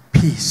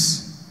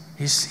peace.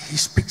 He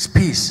speaks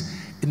peace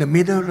in the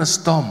middle of the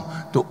storm.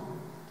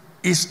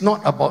 It's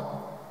not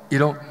about,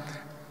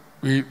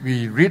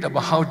 we read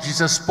about how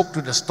Jesus spoke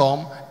to the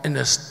storm and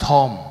the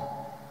storm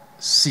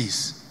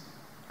ceased,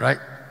 right?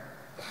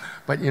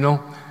 But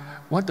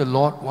what the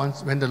Lord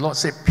wants, when the Lord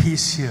said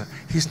peace here,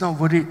 He's not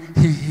worried.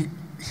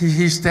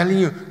 He's telling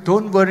you,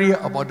 don't worry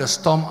about the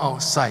storm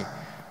outside.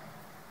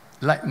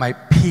 Let my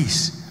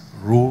peace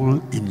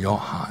rule in your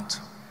heart.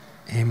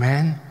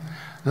 Amen?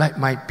 Let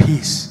my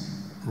peace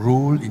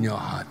rule in your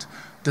heart.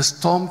 The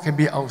storm can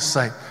be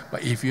outside,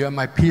 but if you have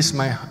my peace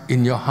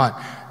in your heart,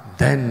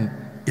 then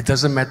it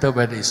doesn't matter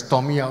whether it's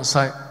stormy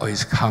outside or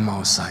it's calm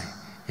outside.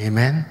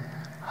 Amen?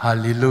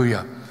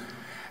 Hallelujah.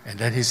 And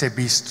then He said,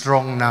 be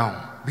strong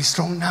now. Be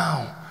strong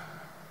now.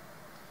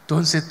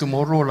 Don't say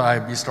tomorrow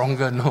I'll be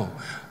stronger. No.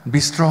 Be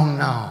strong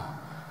now.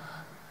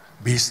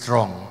 Be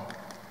strong.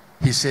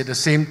 He said the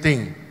same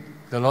thing.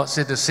 The Lord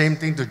said the same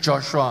thing to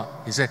Joshua.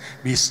 He said,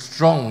 be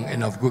strong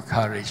and of good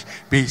courage.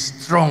 Be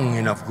strong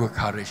and of good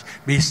courage.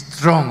 Be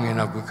strong and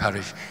of good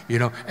courage.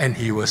 And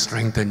He will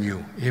strengthen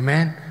you.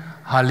 Amen?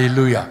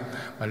 Hallelujah.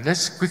 But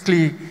let's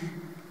quickly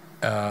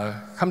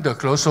come to a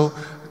close. So,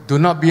 do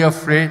not be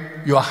afraid.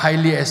 You are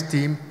highly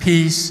esteemed.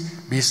 Peace.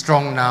 Be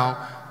strong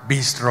now.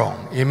 Be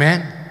strong.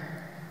 Amen?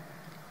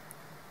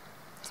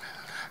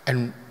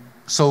 And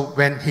so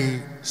when He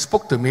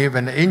spoke to me,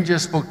 when the angel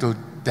spoke to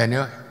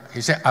Daniel, he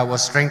said, I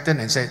was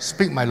strengthened and said,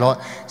 speak, my Lord,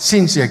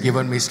 since you have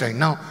given me strength.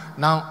 Now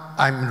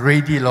I'm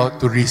ready, Lord,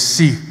 to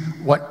receive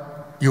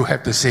what you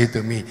have to say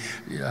to me.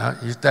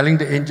 He's telling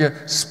the angel,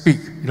 speak,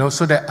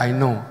 so that I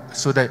know,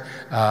 so that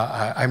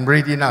I'm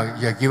ready now.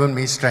 You have given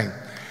me strength.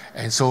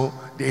 And so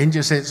the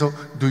angel said, so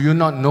do you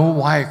not know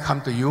why I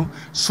come to you?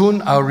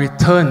 Soon I'll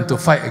return to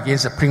fight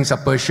against the prince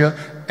of Persia,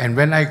 and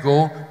when I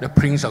go, the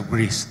prince of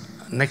Greece.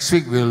 Next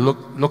week we'll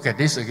look at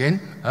this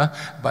again.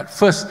 But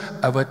first,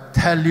 I will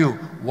tell you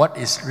what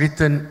is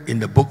written in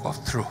the book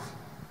of truth.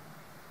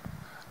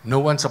 No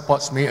one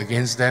supports me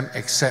against them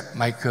except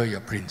Michael, your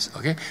prince.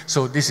 Okay?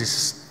 So this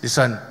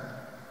one,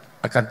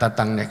 akan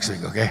tatang next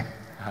week. Okay?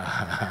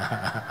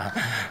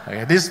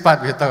 Okay, this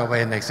part we'll talk about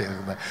it next week.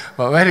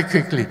 But very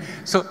quickly.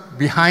 So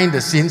behind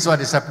the scenes,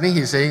 what is happening?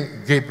 He's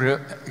saying,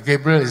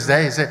 Gabriel is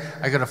there. He said,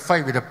 I got to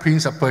fight with the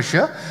prince of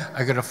Persia.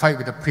 I got to fight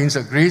with the prince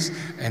of Greece.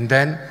 And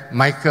then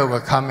Michael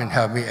will come and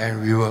help me,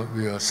 and we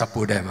will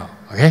support them out.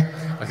 Okay?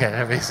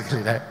 Okay,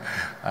 basically that.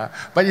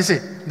 But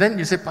then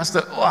you say,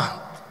 Pastor,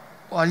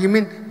 wow, you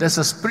mean there's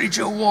a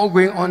spiritual war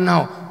going on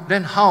now?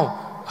 Then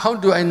how? How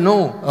do I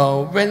know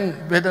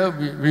whether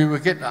we will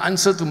get the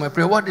answer to my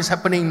prayer? What is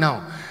happening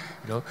now?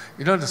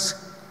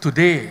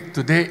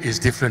 Today is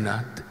different.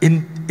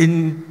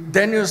 In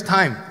Daniel's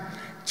time,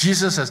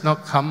 Jesus has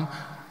not come.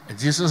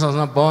 Jesus was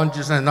not born.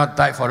 Jesus has not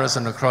died for us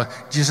on the cross.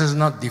 Jesus has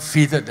not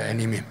defeated the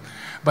enemy.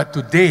 But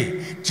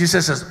today,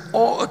 Jesus has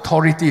all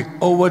authority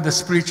over the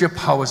spiritual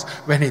powers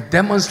when He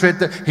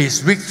demonstrated His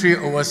victory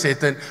over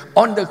Satan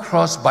on the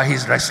cross by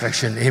His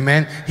resurrection.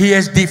 Amen. He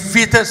has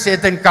defeated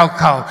Satan,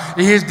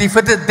 He has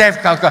defeated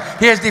death,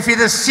 He has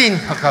defeated sin,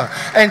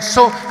 And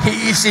so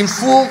He is in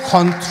full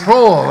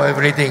control of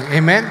everything.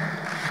 Amen.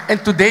 And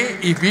today,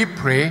 if we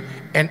pray,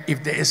 and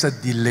if there is a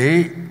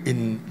delay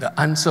in the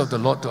answer of the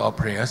Lord to our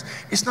prayers,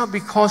 it's not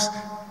because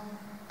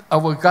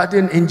our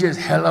guardian angel is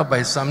held up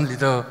by some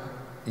little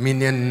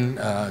minion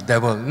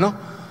devil. No,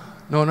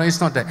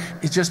 it's not that.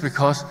 It's just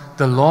because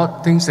the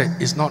Lord thinks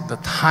that it's not the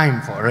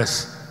time for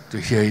us to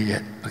hear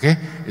yet. Okay?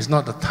 It's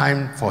not the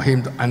time for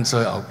Him to answer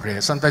our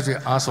prayer. Sometimes we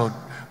ask for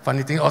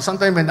funny things, or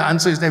sometimes when the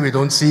answer is there, we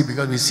don't see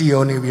because we see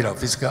only with our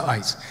physical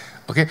eyes.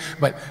 Okay?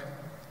 But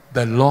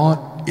the Lord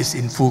is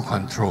in full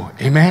control.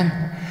 Amen?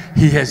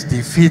 He has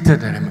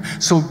defeated them.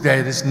 So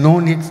there is no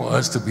need for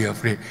us to be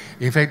afraid.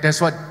 In fact, that's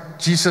what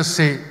Jesus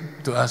said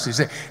to us. He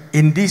said,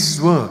 in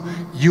this world,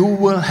 you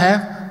will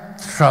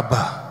have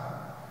trouble.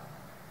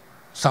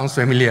 Sounds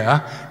familiar,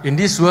 huh? In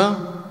this world,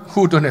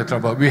 who don't have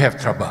trouble? We have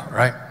trouble,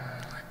 right?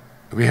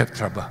 We have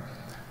trouble.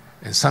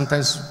 And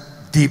sometimes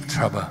deep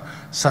trouble.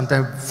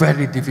 Sometimes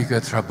very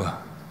difficult trouble.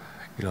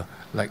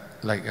 Like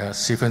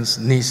Stephen's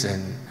niece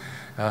and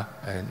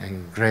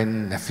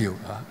grandnephew,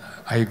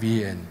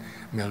 Ivy and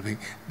Melvin.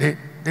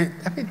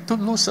 To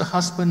lose a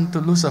husband, to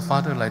lose a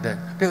father like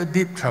that, they were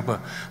deep trouble.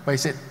 But he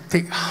said,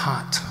 take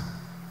heart.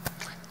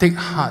 Take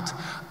heart.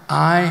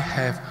 I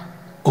have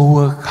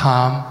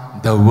overcome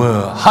the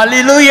world.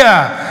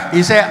 Hallelujah!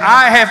 He said,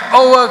 I have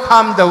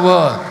overcome the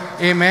world.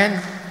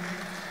 Amen.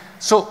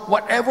 So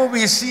whatever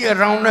we see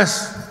around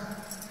us,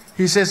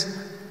 he says,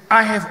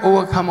 I have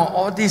overcome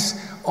all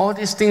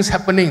these things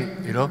happening,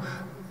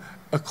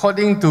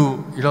 according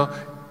to,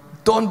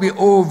 don't be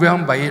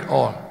overwhelmed by it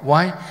all.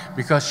 Why?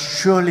 Because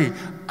surely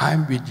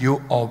I'm with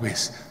you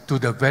always to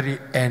the very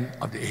end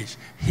of the age.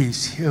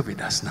 He's here with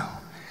us now.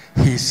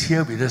 He's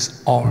here with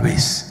us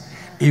always.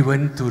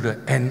 even to the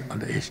end of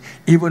the age.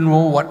 Even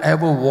though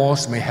whatever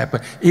wars may happen,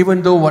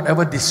 even though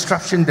whatever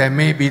disruption there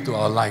may be to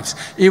our lives,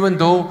 even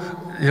though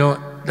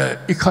the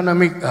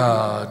economic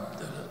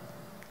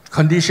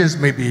conditions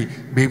may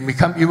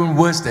become even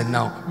worse than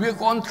now. We have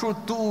gone through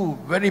 2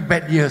 very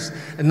bad years,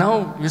 and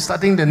now we're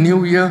starting the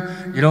new year,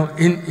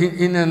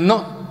 in a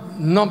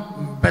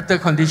not better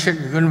condition.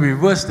 We're going to be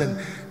worse than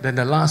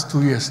the last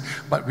 2 years.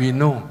 But we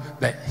know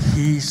that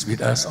He's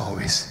with us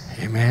always.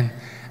 Amen.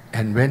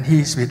 And when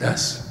He's with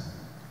us,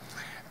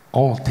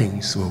 all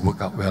things will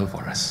work out well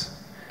for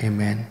us.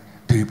 Amen.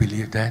 Do you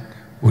believe that?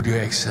 Would you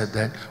accept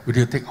that? Would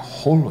you take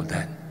hold of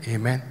that?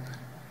 Amen.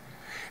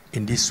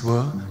 In this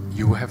world,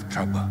 you will have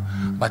trouble.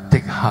 But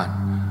take heart,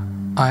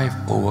 I've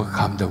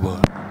overcome the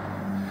world.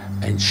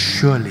 And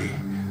surely,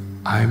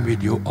 I'm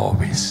with you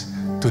always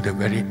to the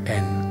very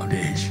end of the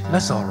age.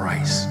 Let's all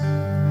rise.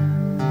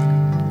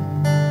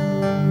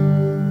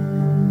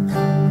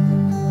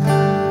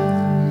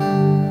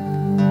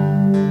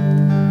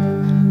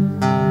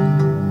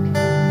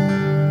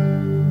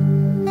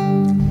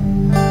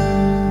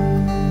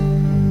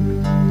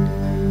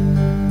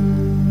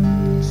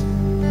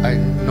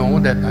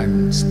 That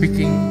I'm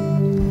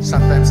speaking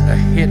sometimes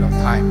ahead of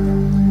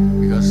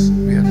time because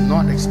we have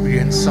not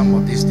experienced some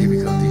of these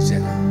difficulties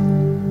yet.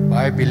 But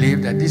I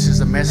believe that this is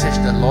a message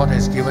the Lord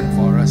has given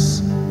for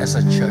us as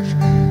a church,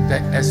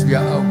 that as we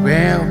are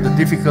aware of the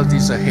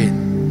difficulties ahead,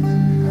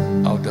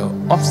 of the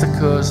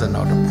obstacles and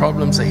of the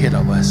problems ahead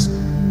of us,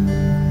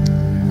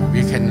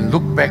 we can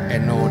look back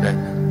and know that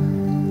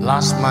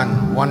last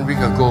month, 1 week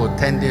ago,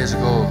 10 days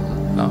ago,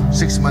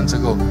 6 months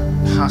ago,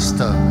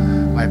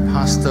 my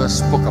pastor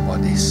spoke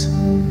about this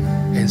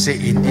and said,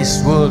 in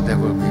this world there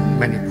will be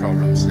many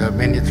problems, there are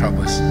many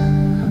troubles,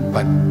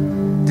 but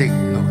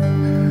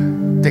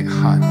take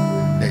heart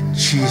that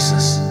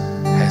Jesus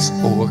has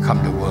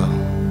overcome the world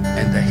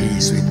and that He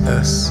is with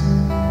us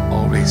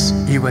always,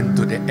 even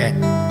to the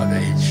end of the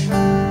age.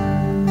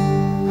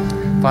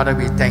 Father,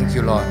 we thank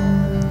you, Lord,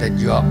 that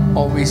you are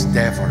always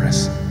there for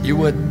us. You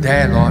were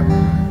there, Lord,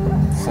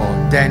 for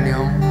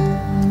Daniel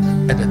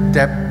at the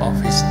depth of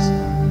his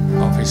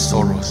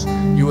sorrows.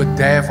 You were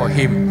there for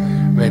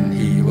him when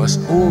he was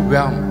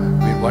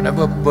overwhelmed with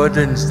whatever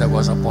burdens that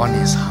was upon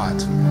his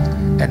heart.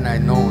 And I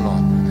know,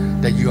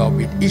 Lord, that you are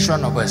with each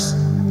one of us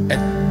at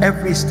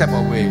every step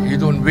of the way. You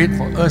don't wait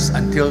for us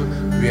until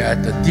we are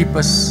at the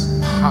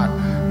deepest part,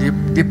 the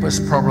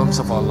deepest problems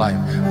of our life,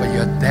 but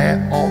you're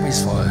there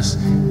always for us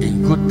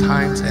in good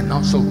times and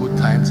not so good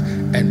times,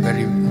 and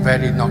very,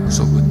 very not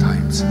so good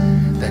times.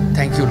 Then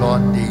thank you,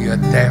 Lord, that you're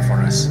there for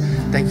us.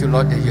 Thank you,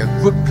 Lord, that you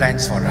have good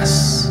plans for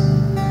us.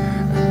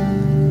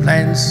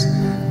 Plans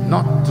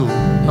not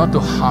to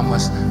harm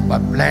us,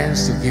 but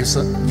plans to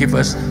give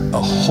us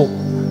a hope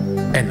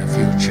and a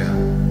future.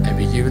 And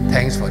we give you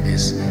thanks for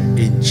this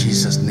in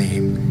Jesus'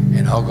 name.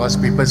 And all God's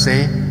people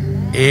say,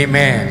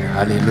 Amen.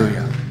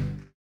 Hallelujah.